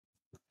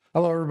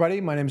Hello,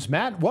 everybody. My name is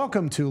Matt.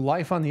 Welcome to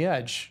Life on the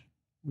Edge,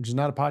 which is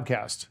not a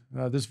podcast.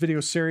 This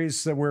video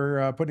series that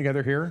we're putting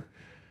together here,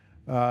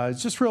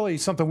 it's just really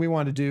something we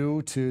want to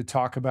do to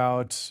talk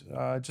about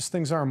just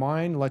things on our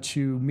mind, let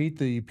you meet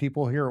the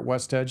people here at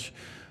West Edge,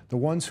 the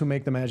ones who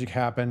make the magic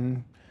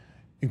happen,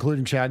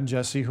 including Chad and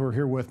Jesse, who are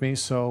here with me.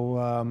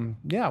 So,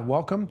 yeah,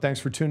 welcome.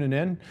 Thanks for tuning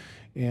in,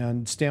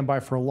 and stand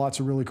by for lots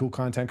of really cool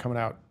content coming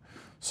out.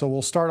 So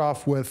we'll start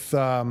off with...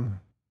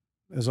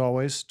 as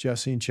always,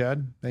 Jesse and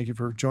Chad, thank you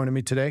for joining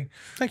me today.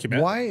 Thank you,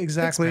 Matt. Why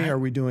exactly are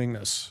we doing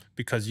this?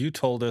 Because you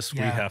told us we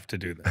have to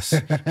do this.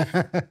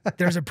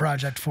 There's a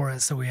project for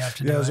it, so we have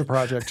to do it. There's a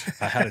project.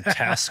 I had a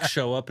task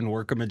show up in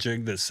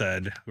Workamajig that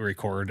said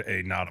record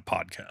a not a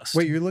podcast.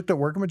 Wait, you looked at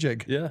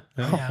Workamajig? Yeah.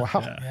 Oh,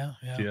 wow.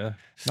 Yeah.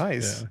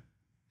 Nice. Yeah.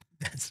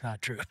 That's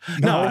not true.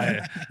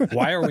 No,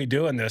 why are we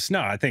doing this?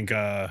 No, I think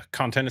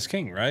content is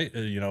king, right?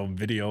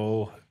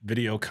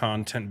 Video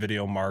content,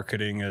 video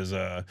marketing is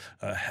a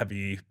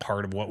heavy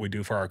part of what we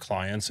do for our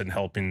clients and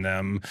helping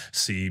them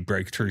see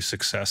breakthrough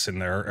success in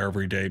their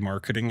everyday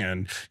marketing.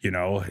 And,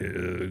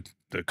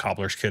 the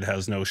cobbler's kid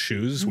has no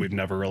shoes. We've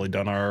never really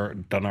done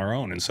our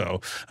own. And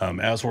so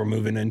as we're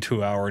moving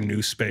into our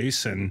new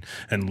space and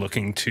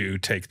looking to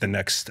take the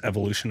next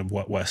evolution of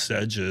what West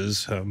Edge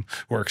is,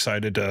 we're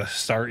excited to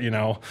start,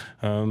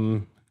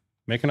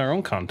 making our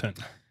own content.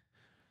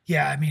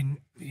 Yeah, I mean,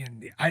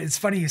 it's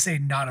funny you say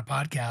not a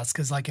podcast,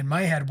 because like in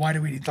my head, why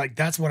do we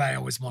that's what I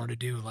always wanted to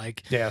do.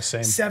 Like, yeah,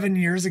 same. 7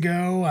 years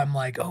ago, I'm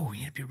like, oh,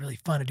 it'd be really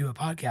fun to do a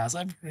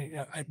podcast.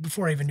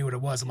 Before I even knew what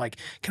it was, I'm like,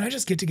 can I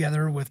just get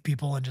together with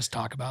people and just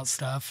talk about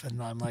stuff?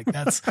 And I'm like,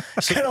 that's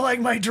kind of like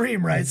my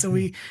dream, right? So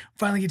we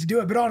finally get to do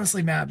it. But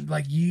honestly, Matt,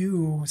 like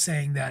you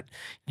saying that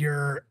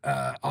your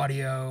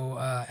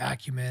audio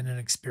acumen and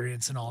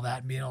experience and all that,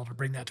 and being able to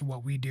bring that to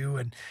what we do,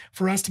 and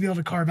for us to be able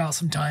to carve out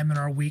some time in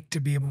our week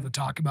to be able to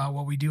talk about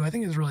what we do, I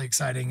think is really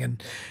exciting.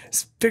 And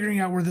figuring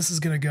out where this is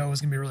going to go is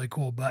going to be really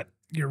cool. But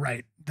you're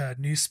right, the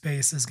new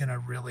space is going to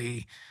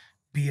really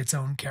be its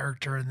own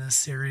character in this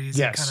series.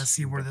 Yes. And kind of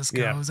see where this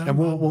goes. And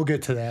we'll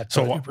get to that.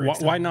 So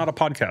why not a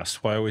podcast?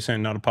 Why are we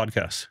saying not a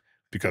podcast?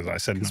 Because I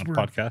said not a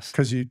podcast.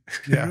 Because you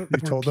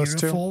told us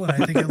to. And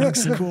I think it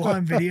looks cool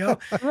on video.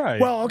 Right.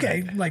 Well,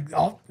 okay. Like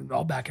I'll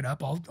back it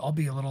up. I'll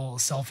be a little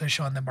selfish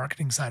on the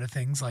marketing side of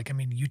things. Like, I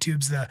mean,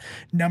 YouTube's the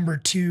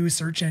 #2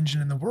 search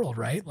engine in the world,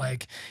 right?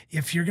 Like,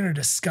 if you're going to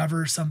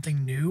discover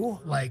something new,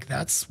 like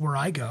that's where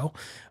I go.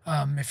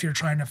 If you're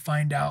trying to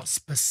find out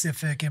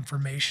specific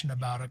information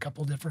about a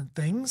couple different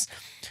things,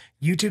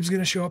 YouTube's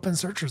going to show up in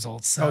search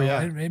results. So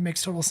it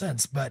makes total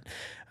sense. But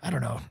I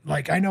don't know.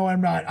 Like, I know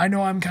I'm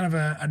kind of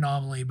an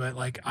anomaly, but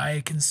like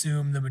I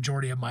consume the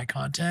majority of my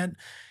content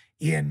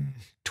in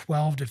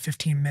 12 to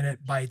 15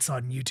 minute bites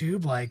on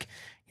YouTube. Like,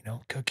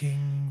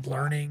 cooking,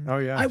 learning. Oh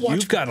yeah.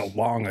 You've got a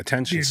long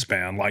attention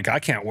span. Like, I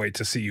can't wait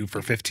to see you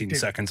for 15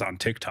 seconds on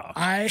TikTok.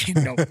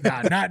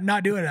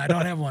 Not doing it. I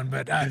don't have one,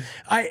 but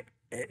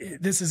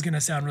this is going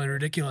to sound really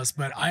ridiculous,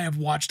 but I have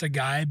watched a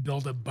guy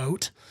build a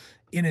boat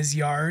in his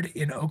yard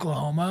in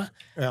Oklahoma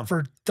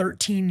for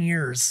 13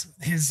 years.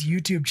 His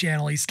YouTube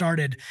channel,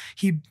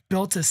 he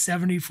built a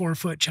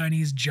 74-foot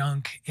Chinese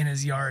junk in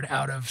his yard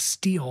out of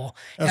steel.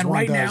 And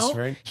right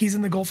now he's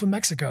in the Gulf of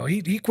Mexico.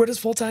 He quit his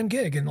full-time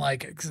gig, and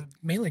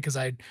mainly because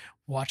I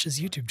watch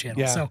his YouTube channel.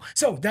 Yeah.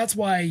 So that's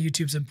why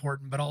YouTube's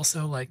important, but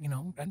also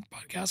and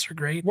podcasts are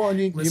great. Well, and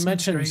you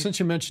mentioned, since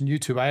you mentioned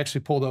YouTube, I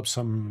actually pulled up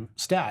some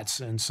stats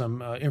and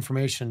some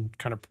information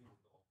kind of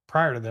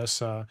prior to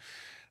this.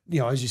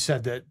 As you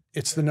said, that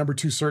it's the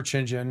 #2 search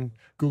engine.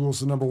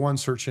 Google's the #1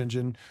 search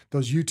engine.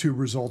 Those YouTube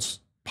results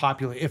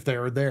populate, if they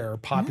are there,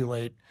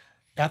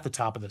 at the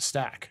top of the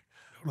stack.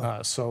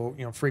 So,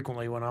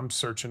 frequently when I'm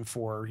searching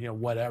for,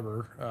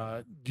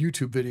 whatever,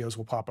 YouTube videos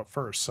will pop up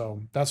first.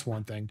 So that's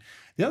one thing.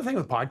 The other thing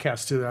with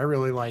podcasts too that I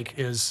really like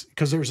is,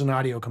 because there's an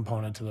audio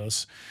component to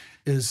this,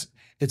 is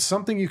it's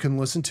something you can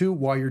listen to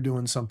while you're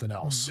doing something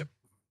else,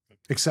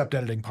 except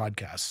editing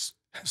podcasts.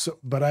 So,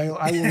 but I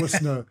will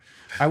listen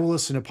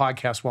to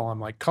podcasts while I'm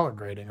like color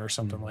grading or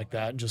something like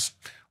that, and just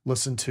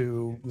listen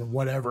to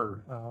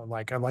whatever.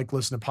 Like I like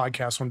listening to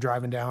podcasts when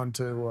driving down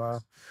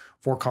to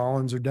Fort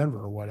Collins or Denver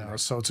or whatever.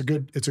 So it's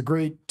a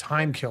great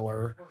time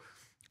killer,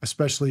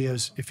 especially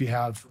if you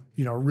have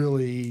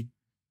really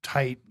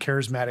tight,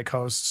 charismatic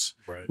hosts,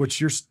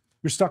 which you're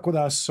stuck with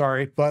us.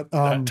 Sorry, but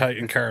tight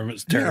and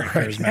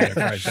charismatic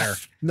right there.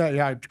 No,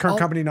 yeah, current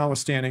company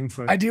notwithstanding.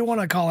 But I do want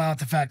to call out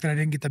the fact that I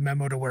didn't get the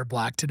memo to wear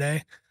black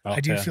today.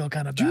 I do feel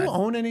kind of bad. Do you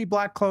own any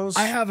black clothes?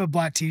 I have a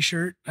black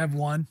T-shirt. I have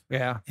one.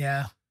 Yeah.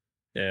 Yeah.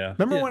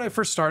 Remember when I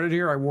first started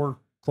here, I wore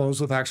clothes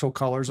with actual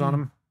colors on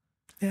them?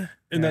 Yeah.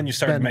 And then you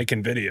started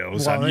making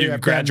videos. Well, You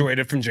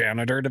graduated from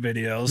janitor to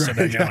videos. So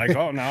then you're like,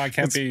 oh, now I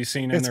can't be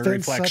seen in the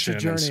reflection. Such a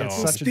journey. And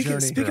so,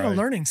 Speaking of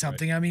learning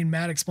something, I mean,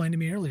 Matt explained to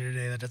me earlier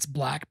today that it's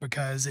black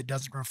because it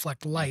doesn't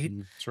reflect light.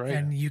 That's right.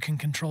 And you can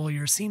control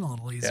your scene a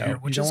little easier, Yeah,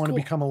 which you don't is want cool.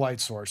 to become a light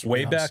source.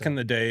 Way back in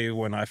the day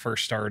when I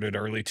first started,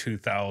 early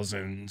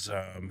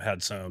 2000s,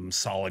 had some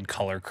solid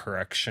color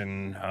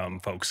correction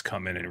folks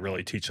come in and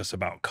really teach us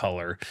about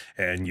color.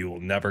 And you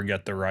will never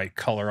get the right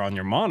color on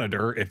your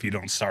monitor if you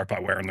don't start by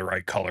wearing the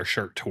right color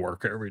shirt to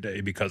work every day,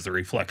 because the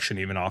reflection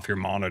even off your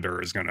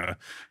monitor is going to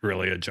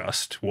really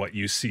adjust what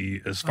you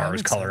see as far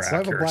as color accuracy. I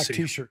have a black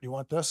t-shirt. You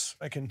want this?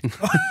 I can.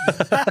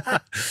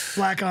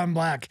 Black on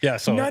black. Yeah.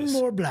 So none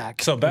more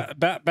black. So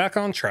back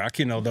on track,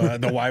 you know,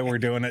 the why we're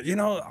doing it. You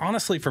know,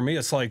 honestly, for me,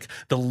 it's like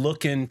the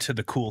look into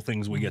the cool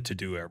things we get to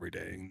do every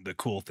day, the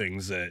cool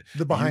things that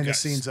the behind the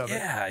scenes of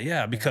it.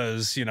 Yeah.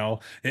 Because, you know,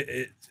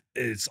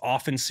 it's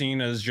often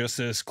seen as just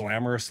this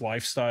glamorous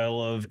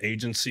lifestyle of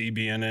agency,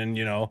 being in,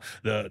 you know,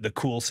 the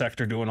cool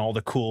sector, doing all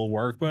the cool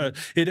work, but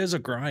it is a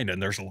grind,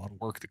 and there's a lot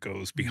of work that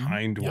goes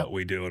behind what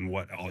we do and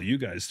what all you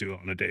guys do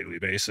on a daily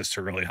basis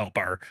to really help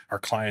our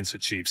clients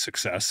achieve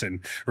success. And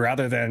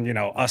rather than, you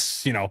know,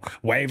 us, you know,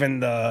 waving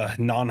the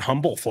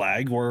non-humble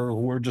flag,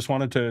 we're just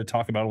wanted to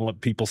talk about and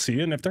let people see,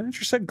 and if they're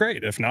interested,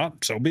 great. If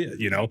not, so be it.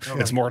 You know,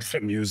 it's more to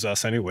amuse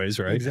us anyways,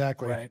 right?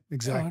 Exactly. Right.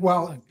 Exactly. Oh,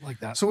 Well, like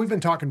that. So we've been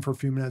talking for a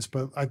few minutes,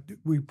 but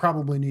we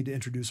probably need to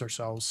introduce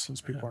ourselves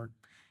since people aren't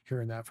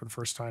hearing that for the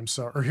first time.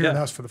 So, or hearing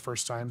us for the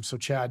first time. So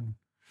Chad,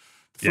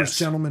 the first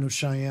gentleman of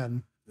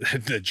Cheyenne.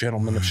 The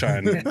gentleman of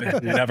Cheyenne.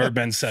 Never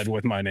been said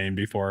with my name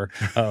before.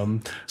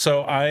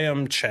 So I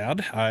am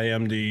Chad. I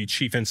am the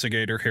chief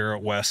instigator here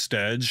at West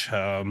Edge.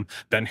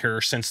 Been here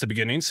since the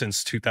beginning,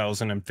 since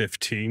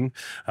 2015.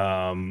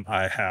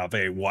 I have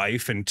a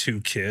wife and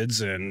 2 kids,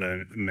 and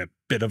I'm a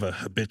bit of a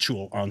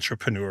habitual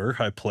entrepreneur.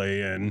 I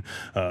play in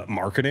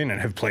marketing and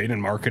have played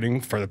in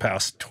marketing for the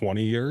past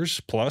 20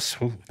 years plus.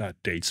 Ooh,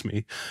 that dates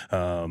me.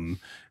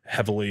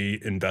 Heavily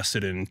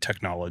invested in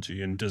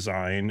technology and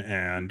design,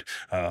 and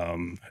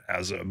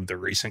as of the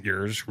recent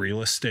years,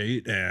 real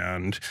estate,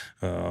 and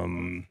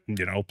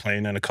you know,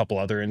 playing in a couple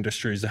other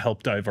industries to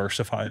help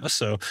diversify us.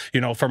 So, you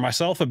know, for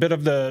myself, a bit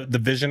of the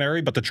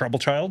visionary, but the trouble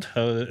child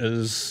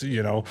is,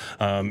 you know,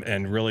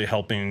 and really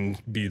helping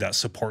be that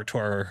support to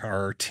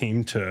our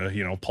team to,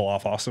 you know, pull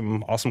off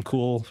awesome,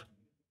 cool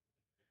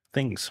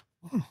things.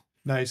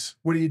 Nice.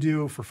 What do you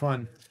do for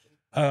fun?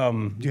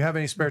 Do you have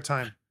any spare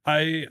time?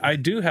 I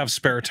do have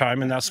spare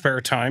time, and that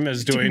spare time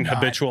is doing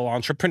habitual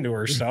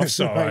entrepreneur stuff.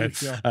 So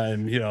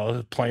I'm, you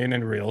know, playing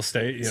in real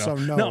estate. You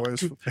know,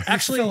 so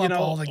actually, you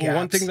know,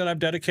 one thing that I've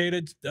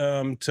dedicated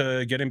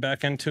to getting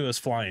back into is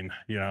flying.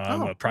 You know,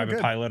 I'm a private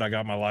pilot. I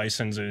got my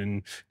license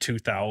in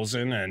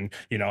 2000, and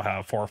you know,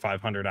 have 400 or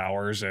 500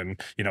 hours,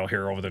 and you know,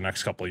 here over the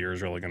next couple of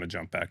years, really going to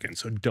jump back in.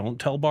 So don't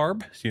tell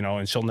Barb, you know,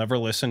 and she'll never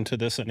listen to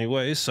this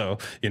anyway. So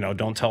you know,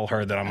 don't tell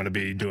her that I'm going to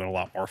be doing a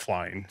lot more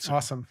flying. So,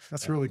 awesome.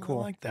 That's really cool.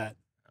 I like that.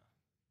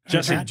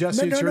 Jesse,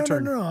 it's your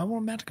turn. No, I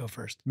want Matt to go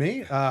first.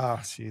 Me?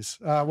 Jeez.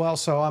 Well,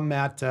 so I'm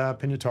Matt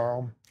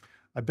Pinataro.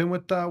 I've been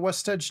with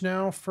West Edge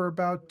now for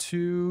about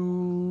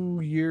 2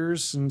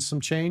 years and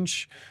some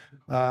change.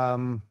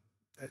 I'm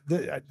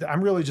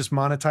really just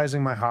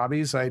monetizing my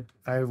hobbies. I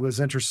was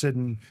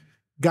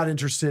got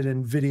interested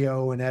in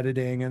video and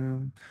editing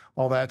and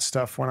all that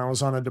stuff when I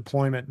was on a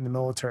deployment in the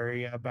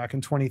military back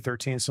in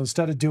 2013. So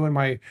instead of doing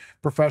my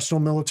professional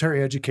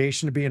military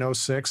education to be an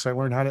 06, I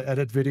learned how to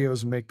edit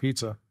videos and make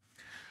pizza.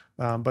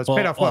 But it's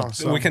paid off well.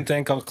 So. We can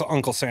thank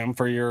Uncle Sam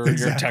for your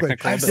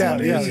technical abilities.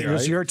 Yeah, it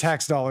was your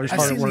tax dollars.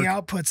 I've seen the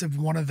outputs of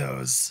one of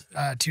those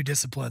 2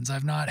 disciplines.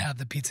 I've not had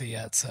the pizza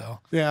yet, so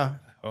yeah.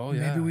 Oh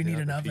yeah. Maybe we need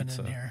an oven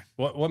in here.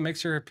 What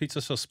makes your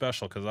pizza so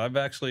special? Because I've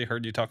actually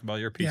heard you talk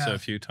about your pizza a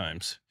few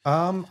times.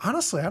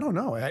 Honestly, I don't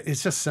know.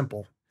 It's just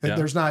simple.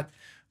 There's not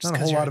a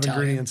whole lot of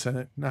ingredients in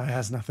it. No, it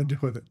has nothing to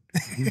do with it.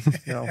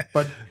 You know,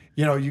 but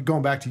you know, you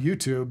going back to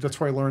YouTube, that's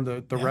where I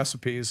learned the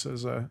recipes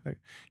as a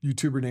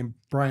YouTuber named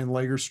Brian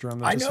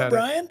Lagerstrom. I know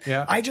Brian.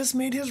 Yeah. I just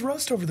made his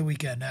roast over the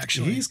weekend,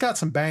 actually. He's got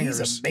some bangers.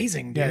 He's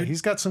amazing, dude. Yeah,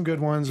 he's got some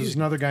good ones. There's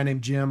another guy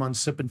named Jim on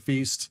Sip and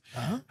Feast.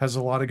 Has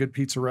a lot of good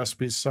pizza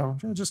recipes. So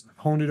just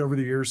honed it over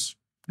the years.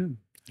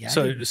 Yeah,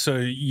 so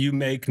you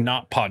make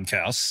not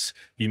podcasts,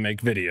 you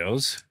make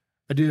videos.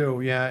 I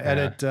do, yeah.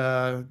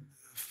 Edit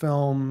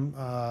film,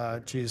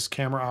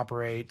 camera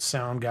operate,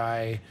 sound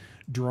guy,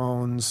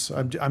 drones.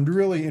 I'm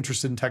really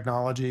interested in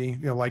technology,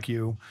 you know, like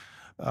you.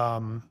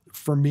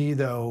 For me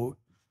though,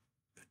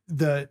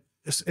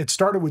 it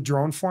started with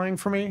drone flying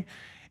for me,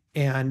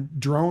 and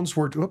drones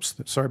were, oops,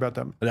 sorry about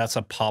that. That's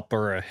a pop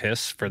or a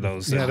hiss for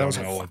those that don't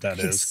know what that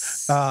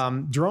is.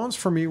 Drones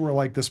for me were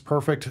like this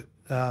perfect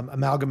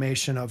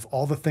amalgamation of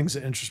all the things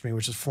that interest me,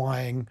 which is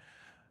flying,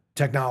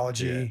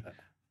 technology,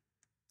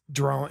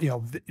 drone, you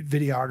know,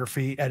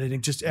 videography, editing,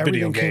 just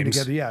everything came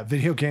together. Yeah,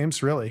 video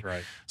games, really.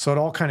 Right. So it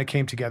all kind of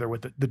came together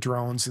with the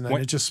drones, and then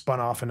it just spun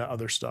off into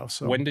other stuff.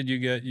 So when did you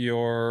get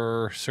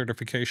your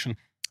certification?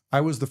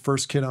 I was the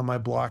first kid on my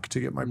block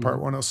to get my Part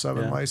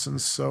 107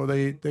 license. So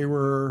it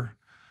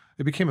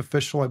it became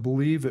official. I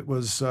believe it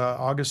was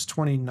August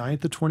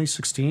 29th of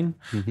 2016.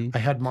 I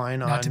had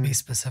mine on. Not to be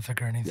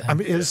specific or anything. I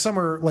mean, it was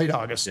somewhere late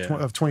August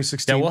of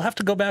 2016. Yeah, we'll have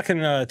to go back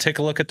and take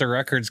a look at the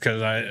records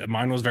because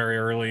mine was very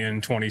early in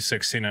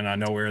 2016, and I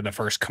know we were the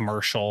first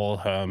commercial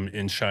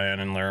in Cheyenne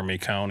and Laramie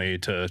County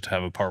to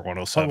have a Part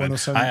 107. Part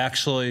 107. I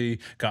actually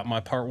got my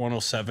Part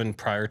 107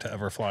 prior to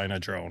ever flying a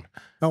drone.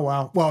 Oh,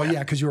 wow. Well, yeah,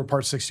 because you were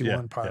Part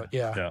 61 pilot.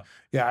 Yeah.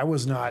 I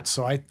was not.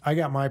 So I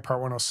got my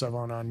Part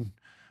 107 on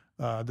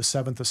the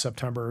 7th of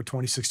September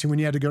 2016 when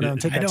you had to go down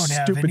and take that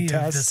stupid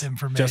test. Of this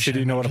information. Jesse, do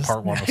you know what a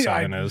Part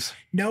 107 is?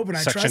 No, but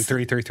Section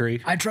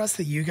 333. I trust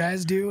that you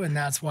guys do, and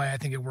that's why I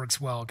think it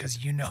works well,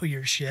 because you know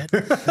your shit.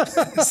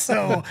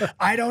 So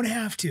I don't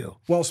have to.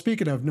 Well,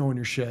 speaking of knowing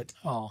your shit,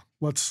 oh,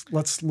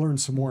 let's learn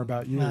some more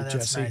about you, that's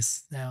Jesse.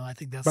 Nice. No, I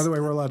think that's. By the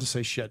way, we're allowed to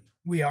say shit.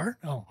 We are.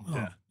 Oh,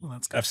 yeah. Well,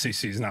 that's good.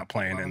 FCC's not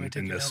playing Let me in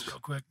take it this. out real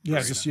quick.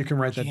 Yeah, just you can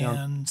write that down.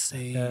 Can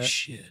say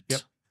shit.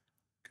 Yep.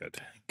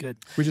 Good.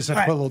 We just have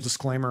to put a little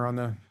disclaimer on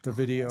the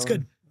video. It's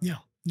good. Yeah.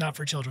 Not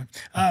for children.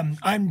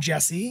 I'm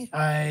Jesse.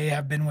 I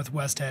have been with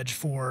West Edge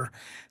for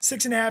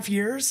 6.5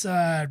 years.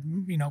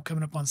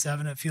 Coming up on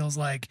 7. It feels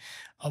like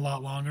a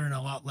lot longer and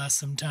a lot less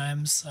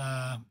sometimes.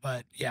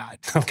 But yeah,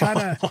 it's kind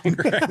of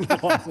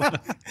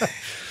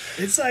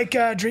it's like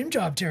dream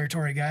job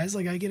territory, guys.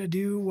 Like I get to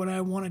do what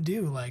I want to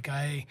do. Like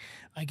I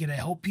get to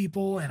help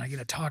people and I get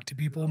to talk to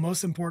people.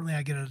 Most importantly,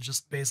 I get to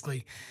just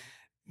basically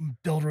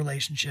build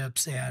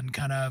relationships and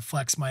kind of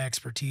flex my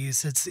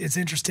expertise. It's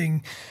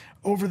interesting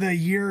over the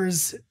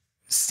years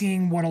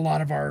seeing what a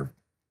lot of our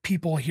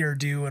people here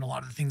do and a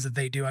lot of the things that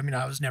they do. I mean,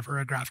 I was never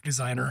a graphic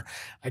designer.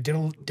 I did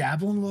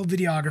dabble in a little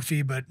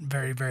videography, but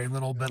very, very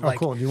little. But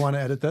cool. Do you want to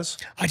edit this?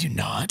 I do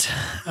not.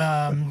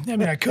 I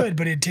mean, I could,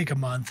 but it'd take a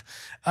month.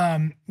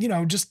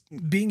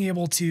 Just being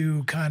able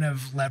to kind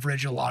of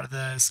leverage a lot of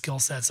the skill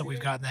sets that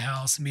we've got in the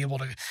house and be able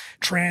to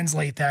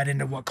translate that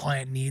into what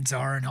client needs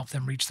are and help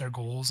them reach their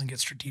goals and get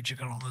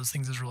strategic on all those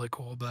things is really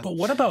cool. But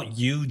what about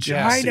you,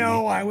 Jesse? I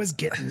know I was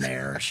getting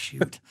there.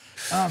 Shoot.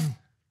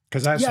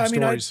 Because I have some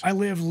stories. I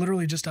live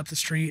literally just up the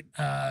street.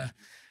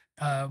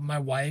 My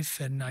wife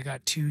and I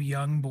got 2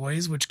 young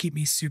boys, which keep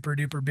me super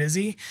duper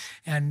busy.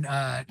 And,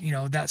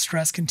 that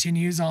stress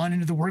continues on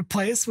into the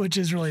workplace, which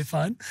is really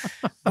fun.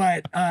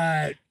 But,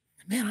 man,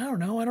 I don't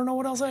know. I don't know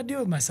what else I'd do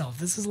with myself.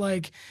 This is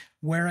like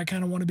where I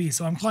kind of want to be.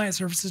 So I'm client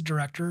services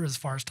director as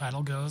far as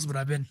title goes, but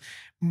I've been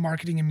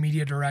marketing and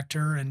media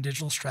director and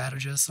digital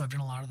strategist. So I've done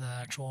a lot of the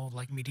actual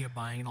like media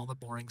buying and all the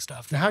boring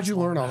stuff. Now, how'd you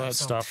learn all that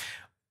stuff?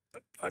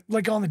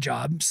 Like on the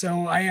job.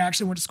 So I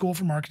actually went to school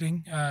for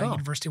marketing,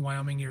 University of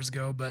Wyoming years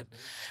ago, but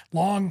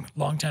long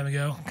time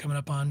ago, coming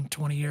up on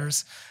 20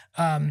 years.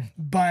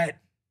 But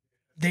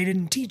they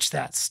didn't teach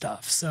that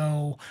stuff.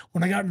 So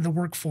when I got into the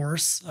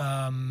workforce,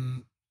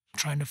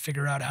 trying to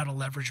figure out how to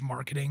leverage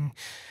marketing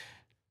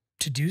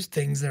to do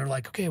things, they're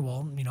like, okay,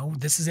 well,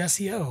 this is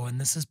SEO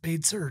and this is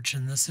paid search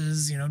and this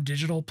is,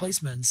 digital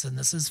placements and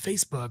this is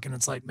Facebook. And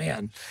it's like,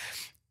 man,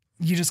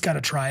 you just got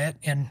to try it.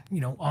 And,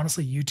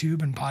 honestly,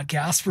 YouTube and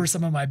podcasts were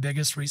some of my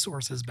biggest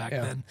resources back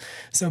then.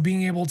 So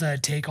being able to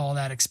take all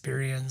that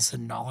experience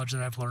and knowledge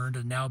that I've learned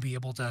and now be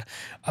able to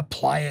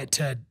apply it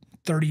to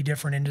 30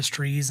 different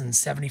industries and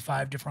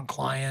 75 different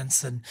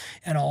clients and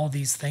all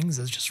these things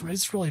is just,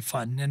 it's really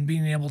fun. And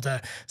being able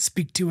to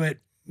speak to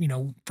it,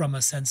 from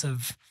a sense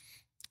of,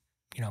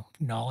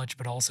 knowledge,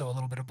 but also a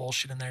little bit of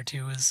bullshit in there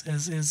too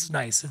is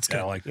nice. It's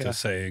good. I like to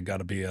say, got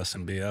to BS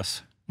and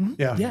BS.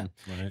 Yeah. Right.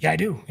 Yeah, I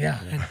do. Yeah.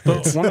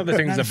 But one of the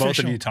things that both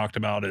of you talked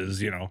about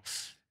is,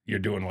 you're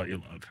doing what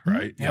you love,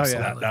 right?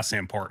 So that's the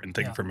important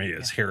thing for me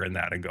is hearing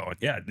that and going,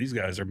 these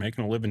guys are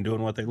making a living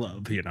doing what they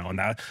love, and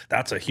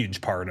that's a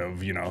huge part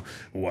of,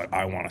 what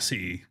I want to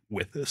see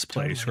with this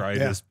place, right?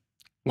 Is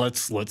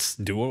let's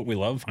do what we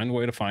love, find a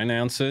way to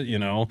finance it,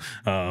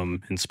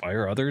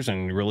 inspire others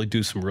and really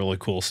do some really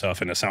cool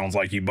stuff. And it sounds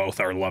like you both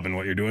are loving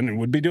what you're doing and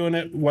would be doing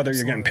it whether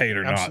you're getting paid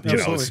or not.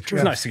 It's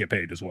nice to get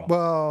paid as well.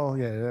 Well,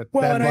 that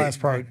last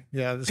part.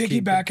 Yeah.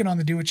 Piggybacking on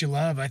the do what you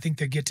love, I think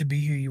that get to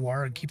be who you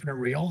are and keeping it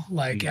real.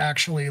 Like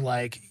actually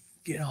I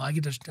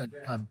get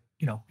to,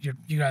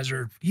 you guys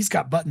are, he's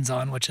got buttons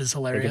on, which is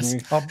hilarious.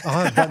 I'll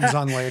have buttons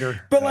on later.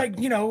 But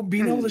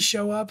being able to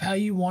show up how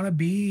you want to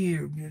be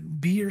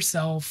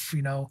yourself,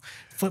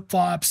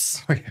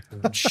 flip-flops,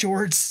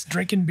 shorts,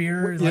 drinking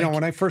beer.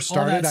 When I first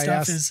started, I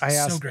asked,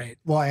 so great.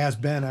 Well, I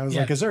asked Ben, I was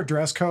like, is there a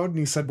dress code? And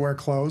he said, wear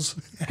clothes.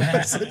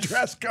 That's the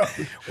dress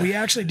code. We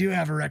actually do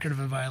have a record of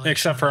a violation.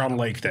 Except for on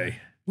Lake Day.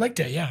 Lake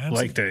Day, yeah.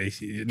 Absolutely. Lake Day,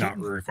 you're not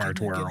required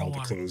to wear all the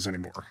clothes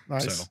anymore.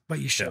 Nice. So, but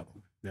you should.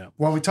 Yeah.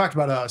 Well, we talked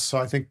about us, so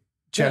I think,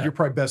 Chad, you're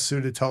probably best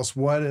suited to tell us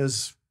what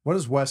is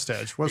West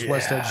Edge? What does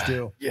West Edge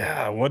do?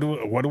 Yeah, what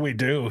do we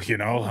do?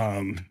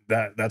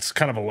 That's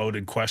kind of a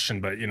loaded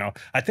question, but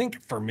I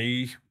think for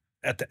me,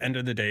 at the end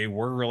of the day,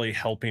 we're really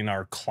helping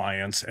our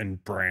clients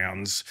and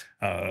brands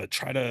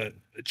try to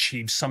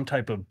achieve some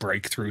type of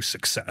breakthrough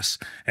success,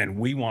 and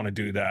we want to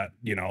do that,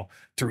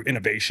 through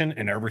innovation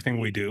in everything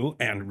we do,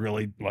 and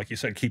really, like you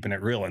said, keeping it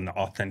real and the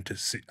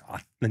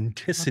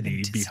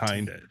authenticity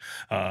behind it.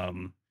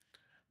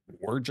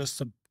 we're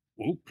just a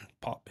whoop,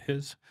 pop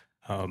his.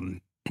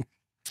 Um,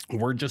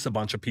 we're just a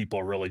bunch of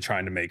people really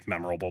trying to make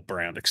memorable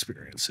brand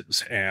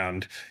experiences.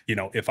 And, you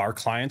know, if our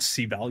clients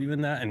see value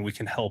in that and we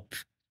can help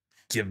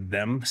give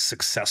them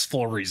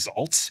successful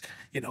results,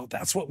 you know,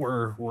 that's what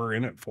we're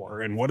in it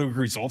for. And what do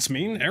results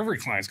mean? Every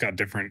client's got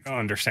different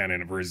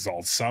understanding of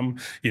results. Some,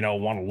 you know,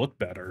 want to look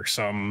better,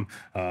 some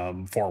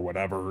for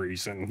whatever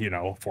reason, you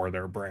know, for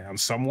their brand.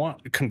 Some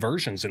want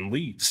conversions and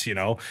leads, you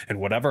know, and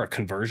whatever a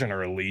conversion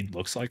or a lead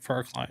looks like for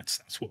our clients,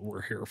 that's what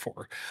we're here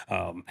for.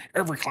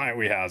 Every client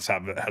we has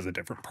a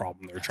different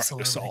problem they're trying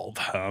to solve,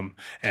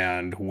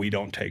 and we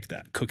don't take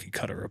that cookie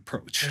cutter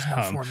approach. There's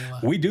no formula.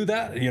 We do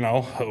that, you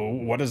know.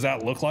 What does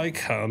that look like?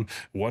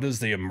 What does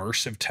the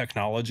immersive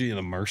technology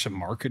and immersive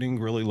marketing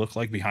really look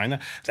like behind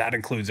that? That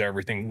includes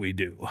everything we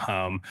do.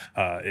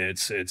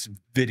 It's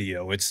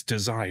video, it's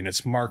design,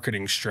 it's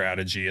marketing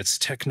strategy, it's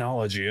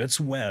technology, it's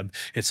web,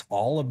 it's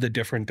all of the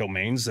different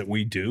domains that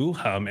we do,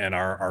 and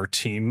our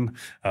team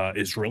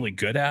is really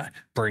good at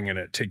bringing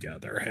it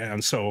together.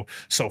 And so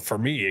for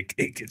me,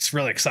 it's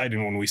really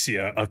exciting when we see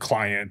a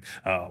client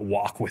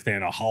walk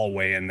within a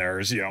hallway and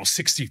there's, you know,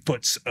 60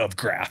 foot of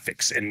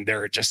graphics and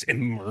they're just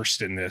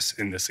immersed in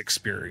this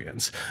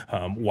experience,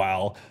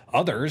 while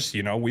others,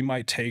 you know, we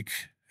might take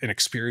an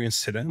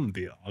experience to them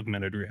via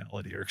augmented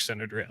reality or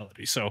extended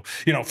reality. So,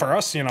 you know, for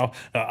us, you know,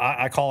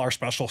 I call our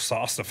special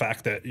sauce the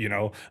fact that, you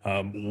know,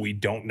 we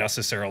don't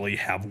necessarily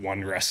have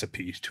one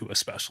recipe to a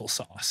special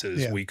sauce,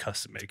 is we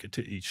custom make it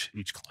to each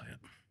client.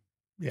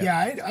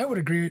 Yeah, I would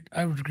agree.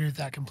 I would agree with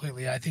that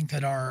completely. I think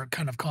that our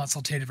kind of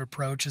consultative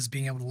approach is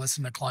being able to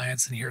listen to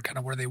clients and hear kind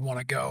of where they want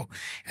to go,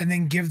 and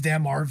then give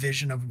them our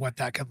vision of what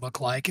that could look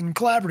like, and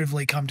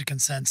collaboratively come to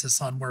consensus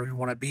on where we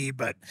want to be.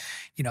 But,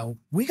 you know,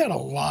 we got a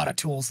lot of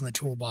tools in the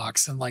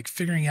toolbox, and like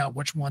figuring out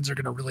which ones are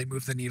going to really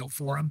move the needle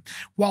for them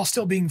while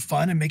still being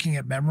fun and making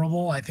it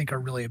memorable, I think are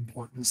really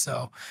important.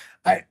 So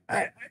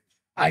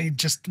I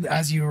just,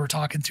 as you were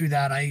talking through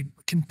that, I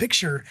can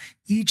picture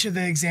each of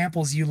the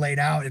examples you laid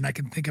out, and I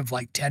can think of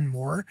like 10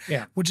 more,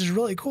 which is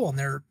really cool.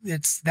 And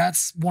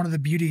that's one of the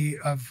beauty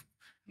of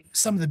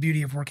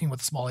working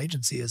with a small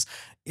agency is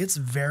it's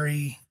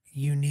very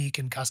unique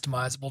and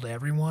customizable to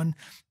everyone.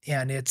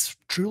 And it's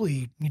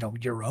truly, you know,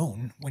 your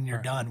own when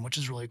you're done, which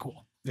is really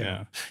cool.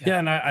 Yeah.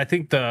 And I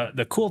think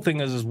the cool thing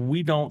is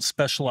we don't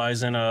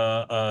specialize in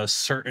a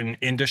certain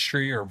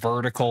industry or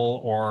vertical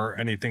or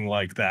anything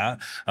like that.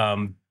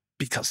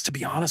 Because to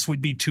be honest, we'd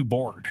be too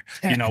bored.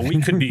 You know, we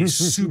could be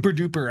super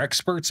duper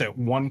experts at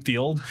one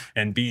field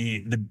and be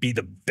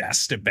the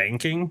best at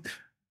banking.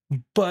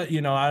 But,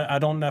 you know, I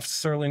don't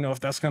necessarily know if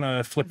that's going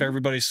to flip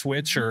everybody's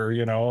switch or,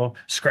 you know,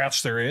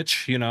 scratch their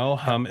itch, you know,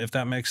 if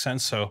that makes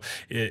sense. So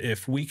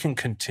if we can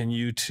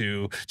continue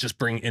to just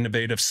bring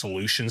innovative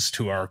solutions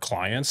to our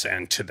clients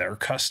and to their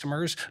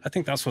customers, I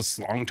think that's what's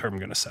long-term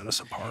going to set us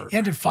apart.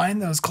 And to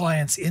find those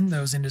clients in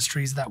those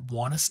industries that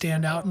want to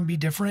stand out and be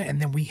different,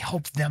 and then we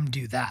help them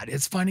do that.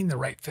 It's finding the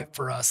right fit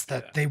for us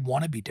that they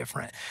want to be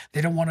different.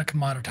 They don't want a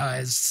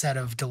commoditized set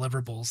of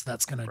deliverables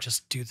that's going to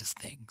just do this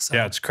thing. So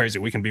yeah, it's crazy.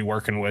 We can be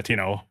working with, you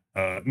know,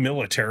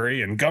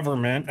 military and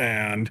government,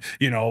 and,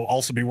 you know,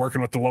 also be working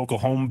with the local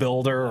home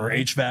builder or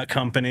HVAC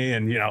company.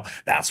 And, you know,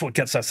 that's what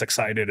gets us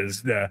excited,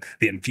 is the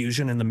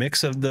infusion in the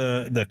mix of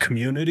the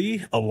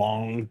community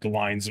along the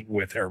lines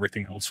with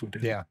everything else we do.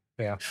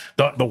 Yeah.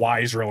 The why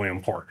is really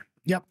important.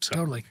 Yep, so.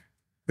 Totally.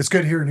 It's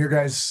good hearing your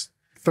guys'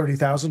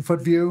 30,000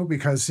 foot view,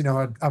 because, you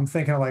know, I'm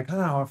thinking like,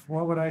 oh,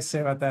 what would I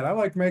say about that? I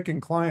like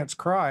making clients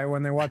cry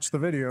when they watch the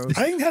videos.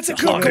 I think that's a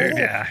good goal.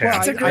 Yeah, well,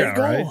 that's a great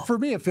goal. Right? For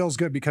me, it feels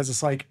good because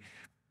it's like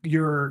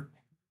you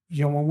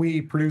know, when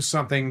we produce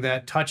something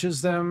that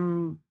touches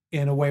them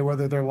in a way,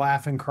 whether they're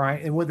laughing,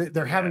 crying, and whether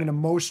they're having an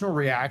emotional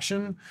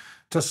reaction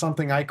to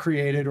something I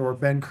created or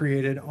been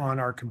created on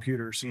our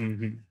computers.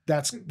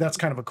 That's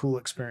kind of a cool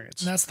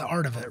experience. And that's the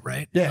art of it,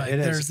 right? Yeah, it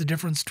is. There's the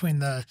difference between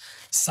the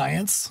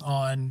science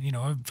on, you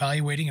know,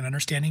 evaluating and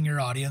understanding your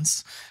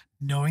audience,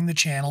 knowing the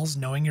channels,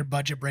 knowing your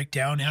budget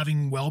breakdown,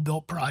 having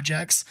well-built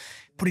projects,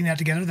 putting that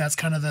together. That's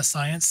kind of the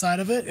science side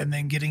of it. And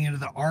then getting into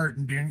the art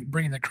and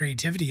bringing the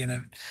creativity in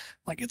it.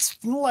 Like, it's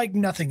like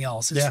nothing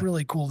else. It's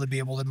really cool to be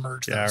able to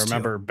merge those. I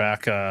remember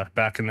back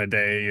in the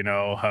day, you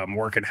know,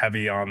 working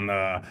heavy on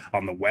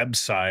the web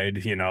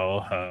side, you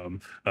know,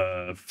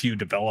 a few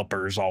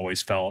developers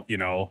always felt, you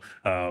know,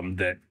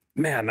 that,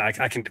 man,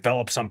 I can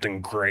develop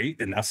something great,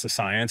 and that's the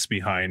science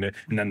behind it.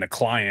 And then the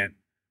client,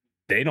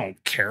 they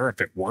don't care if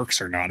it works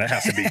or not. It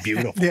has to be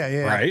beautiful,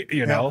 right?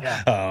 You know,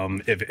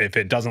 if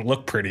it doesn't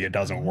look pretty, it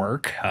doesn't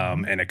work,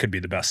 and it could be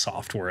the best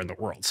software in the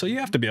world. So you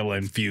have to be able to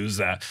infuse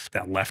that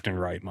left and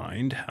right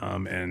mind,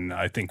 and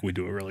I think we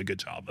do a really good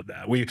job of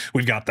that. We've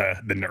got the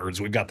nerds,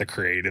 we've got the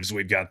creatives,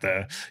 we've got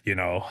the, you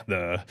know,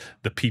 the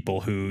people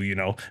who, you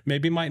know,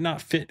 maybe might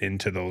not fit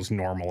into those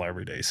normal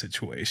everyday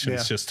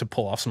situations, just to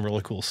pull off some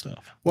really cool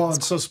stuff. Well,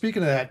 and so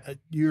speaking of that,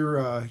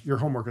 your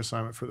homework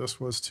assignment for this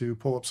was to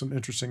pull up some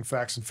interesting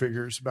facts and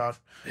figures about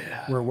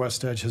where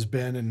West Edge has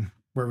been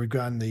where we've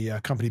gotten the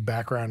company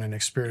background and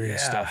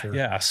experience stuff here.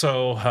 Yeah.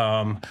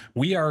 So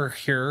we are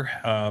here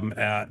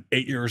at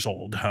 8 years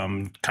old,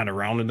 kind of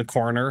rounding the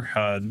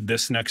corner.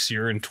 This next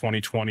year in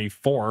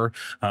 2024,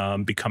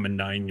 becoming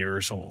 9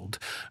 years old.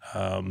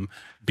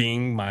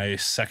 Being my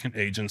second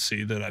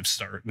agency that I've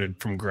started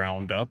from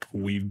ground up,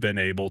 we've been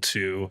able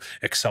to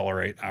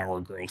accelerate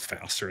our growth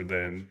faster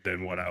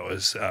than what I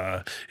was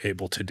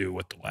able to do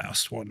with the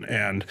last one.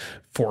 And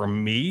for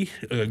me,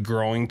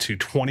 growing to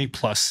 20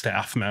 plus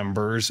staff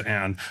members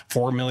and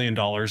 $4 million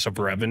of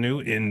revenue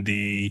in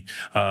the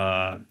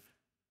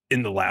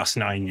last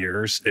 9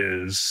 years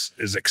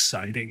is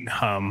exciting.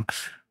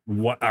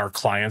 What our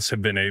clients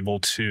have been able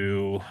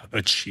to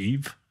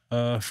achieve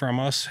from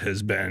us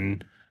has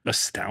been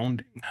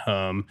astounding.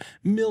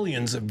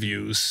 Millions of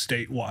views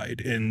statewide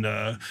in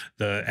the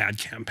ad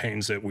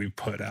campaigns that we've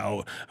put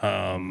out.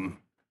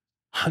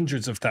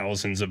 Hundreds of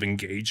thousands of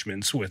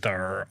engagements with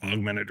our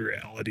augmented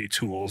reality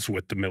tools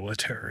with the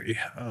military.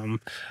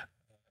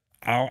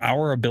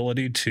 Our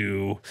ability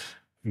to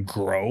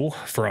grow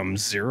from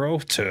zero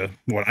to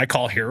what I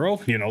call hero,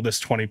 this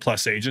 20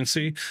 plus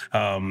agency,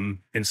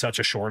 in such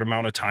a short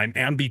amount of time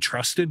and be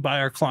trusted by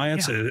our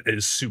clients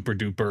is super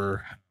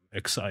duper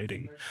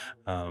exciting.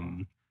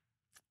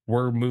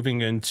 We're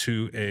moving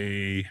into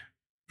a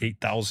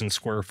 8,000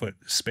 square foot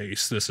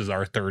space. This is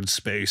our third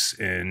space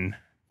in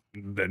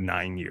the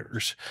 9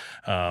 years.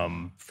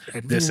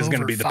 This is going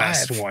to be the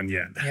best one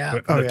yet. Yeah.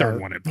 The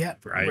third one,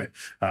 right?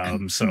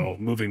 So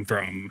moving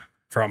from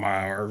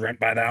our rent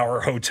by the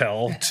hour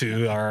hotel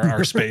to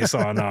our space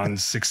on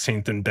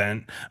 16th and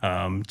Bent,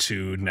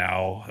 to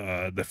now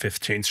the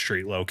 15th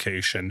Street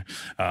location.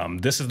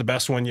 This is the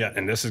best one yet,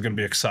 and this is going to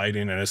be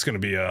exciting, and it's going to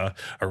be a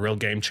real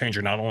game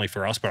changer, not only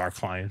for us, but our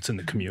clients in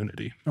the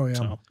community. Oh, yeah.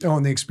 So. Oh,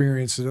 and the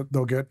experience that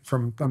they'll get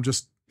from, I'm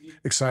just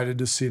excited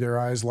to see their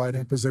eyes light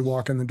up as they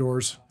walk in the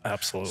doors.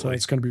 Absolutely. So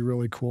it's going to be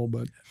really cool.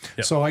 But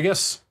so I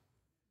guess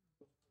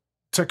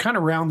to kind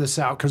of round this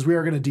out, because we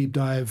are going to deep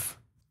dive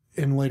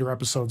in later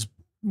episodes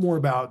more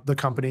about the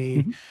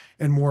company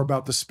and more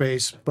about the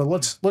space, but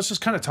let's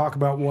just kind of talk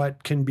about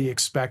what can be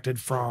expected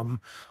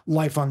from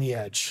Life on the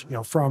Edge,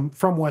 from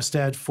West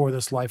Edge for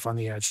this Life on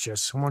the Edge.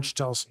 Just why don't you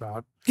tell us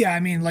about? Yeah, I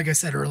mean, like I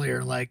said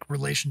earlier, like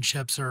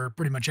relationships are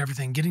pretty much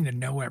everything. Getting to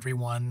know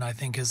everyone, I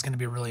think, is going to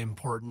be really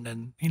important.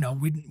 And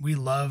we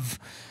love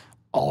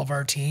all of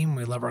our team.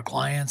 We love our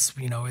clients.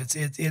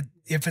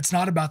 If it's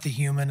not about the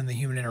human and the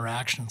human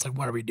interaction, it's like,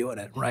 what are we doing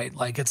it? Right.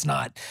 Like this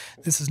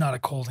is not a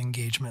cold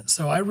engagement.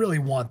 So I really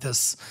want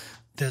these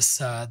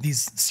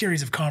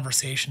series of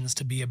conversations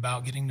to be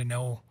about getting to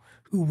know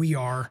who we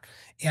are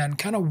and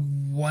kind of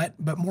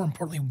but more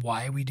importantly,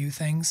 why we do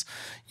things,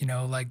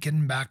 like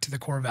getting back to the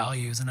core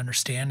values and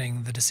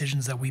understanding the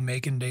decisions that we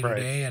make in day to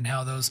day and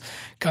how those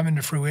come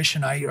into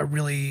fruition.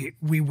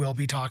 We will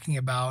be talking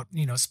about,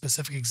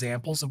 specific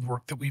examples of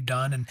work that we've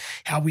done and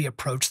how we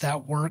approach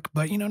that work,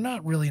 but,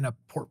 not really in a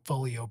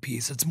portfolio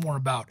piece. It's more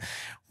about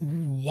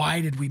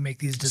why did we make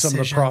these decisions? Some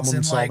of the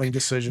problem solving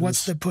decisions.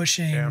 What's the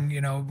pushing,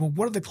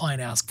 what did the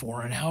client ask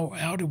for and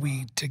how do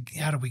we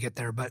get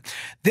there? But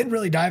then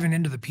really diving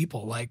into the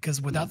people, because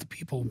without the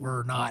people,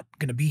 we're not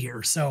going to be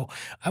here. So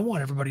I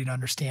want everybody to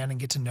understand and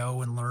get to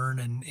know and learn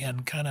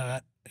and kind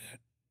of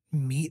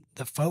meet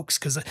the folks.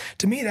 Cause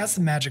to me, that's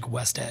the magic of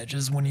West Edge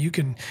is when you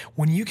can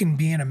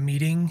be in a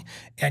meeting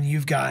and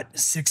you've got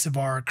 6 of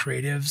our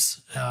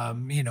creatives,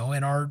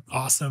 in our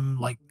awesome,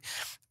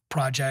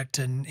 project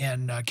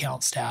and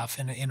account staff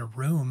in a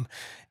room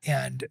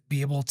and be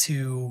able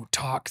to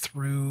talk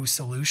through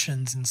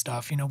solutions and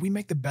stuff. We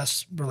make the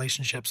best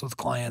relationships with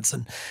clients,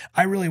 and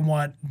I really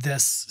want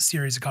this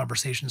series of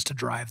conversations to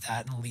drive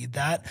that and lead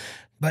that.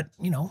 But,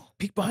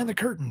 peek behind the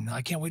curtain.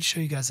 I can't wait to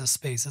show you guys this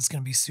space. It's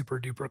going to be super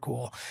duper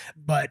cool.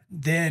 But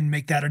then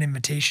make that an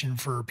invitation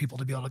for people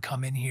to be able to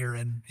come in here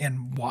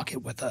and walk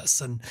it with us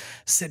and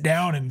sit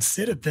down and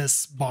sit at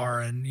this bar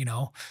and,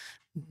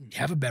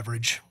 have a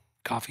beverage,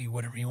 coffee,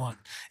 whatever you want,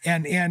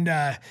 and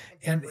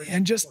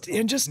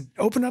just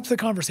open up the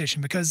conversation,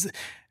 because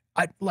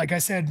like I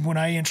said, when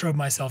I introed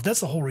myself, that's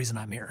the whole reason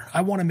I'm here.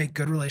 I want to make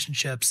good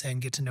relationships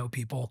and get to know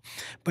people,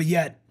 but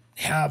yet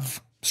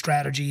have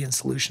strategy and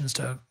solutions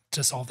to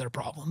solve their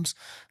problems.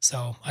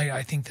 So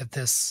I think that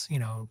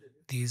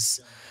these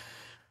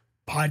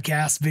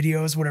podcast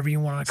videos, whatever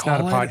you want to call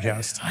it. It's not a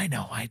podcast. I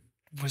know. I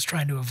was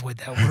trying to avoid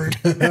that word.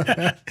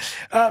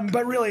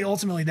 But really,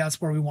 ultimately,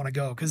 that's where we want to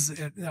go, because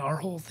our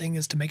whole thing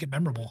is to make it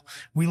memorable.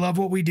 We love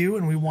what we do,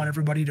 and we want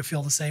everybody to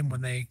feel the same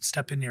when they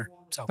step in here.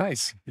 So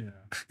nice.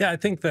 Yeah, I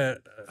think that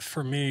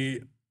for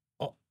me,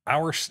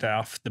 our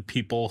staff, the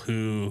people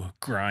who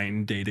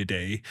grind day to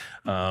day,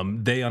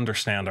 they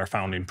understand our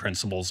founding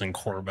principles and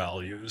core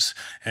values.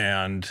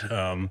 And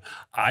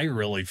I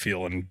really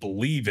feel and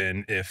believe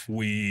in, if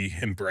we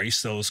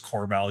embrace those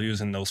core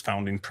values and those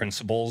founding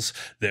principles,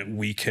 that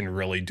we can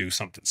really do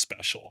something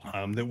special,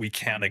 that we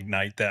can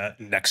ignite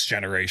that next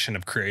generation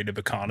of creative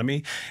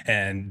economy.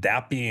 And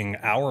that being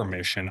our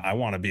mission, I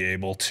want to be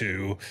able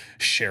to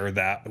share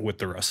that with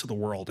the rest of the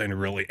world and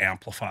really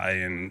amplify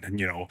and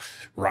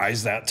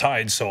rise that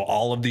tide, So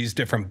all of these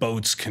different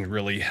boats can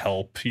really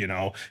help, you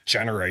know,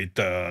 generate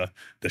the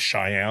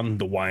Cheyenne,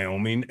 the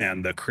Wyoming,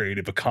 and the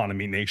creative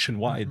economy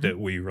nationwide that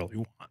we really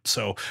want.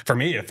 So for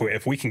me,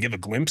 if we can give a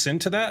glimpse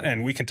into that,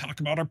 and we can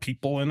talk about our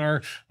people and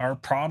our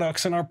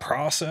products and our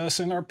process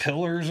and our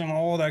pillars and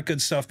all of that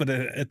good stuff, but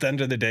at the end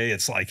of the day,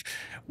 it's like,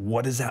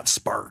 what is that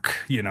spark,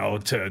 you know,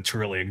 to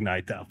really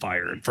ignite that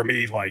fire? And for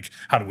me, like,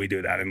 how do we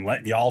do that? And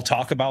letting y'all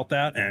talk about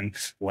that and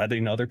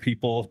letting other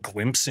people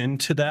glimpse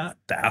into that,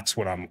 that's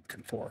what I'm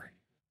looking for.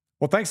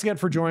 Well, thanks again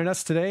for joining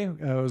us today.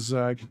 It was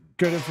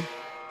good.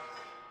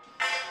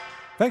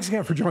 Thanks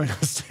again for joining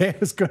us today. It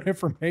was good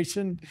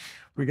information.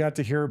 We got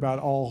to hear about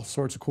all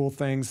sorts of cool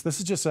things. This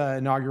is just an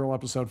inaugural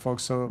episode,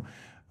 folks. So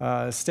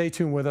stay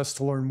tuned with us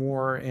to learn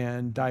more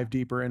and dive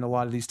deeper into a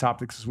lot of these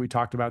topics as we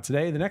talked about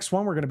today. The next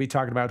one, we're going to be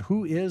talking about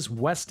who is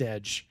West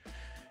Edge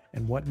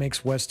and what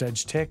makes West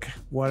Edge tick.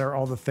 What are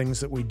all the things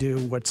that we do?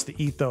 What's the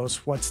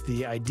ethos? What's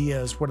the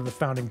ideas? What are the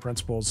founding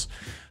principles?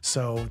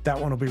 So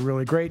that one will be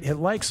really great. Hit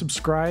like,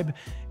 subscribe,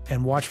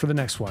 and watch for the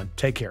next one.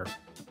 Take care.